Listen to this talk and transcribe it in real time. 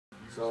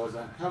So as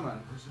I'm coming,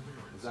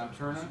 as I'm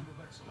turning,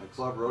 my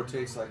club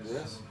rotates like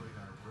this,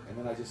 and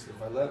then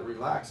if I let it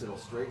relax, it'll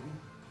straighten,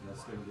 and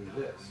it's going to do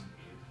this.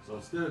 So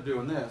instead of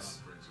doing this,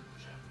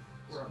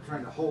 where I'm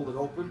trying to hold it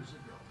open,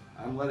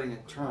 I'm letting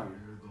it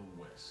turn.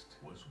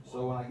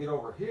 So when I get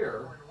over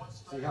here,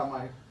 see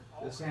how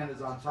this hand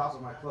is on top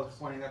of my club's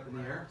pointing up in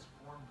the air?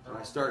 When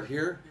I start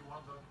here,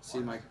 see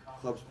my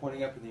club's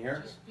pointing up in the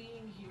air?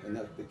 And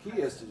the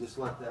key is to just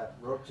let that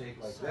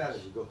rotate like that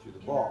as you go through the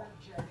ball.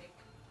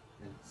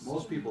 And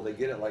most people, they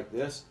get it like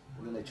this,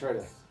 and then they try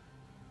to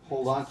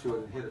hold on to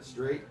it and hit it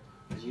straight,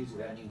 and usually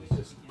that means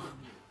just...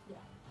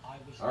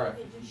 All right.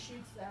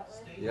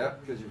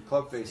 Yep, because your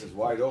club face is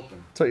wide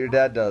open. That's what your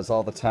dad does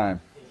all the time.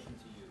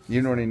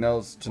 Even when he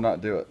knows to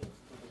not do it.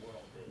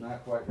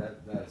 Not quite that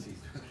easy.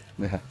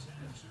 Yeah.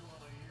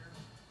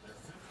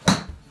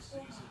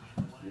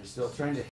 You're still trying to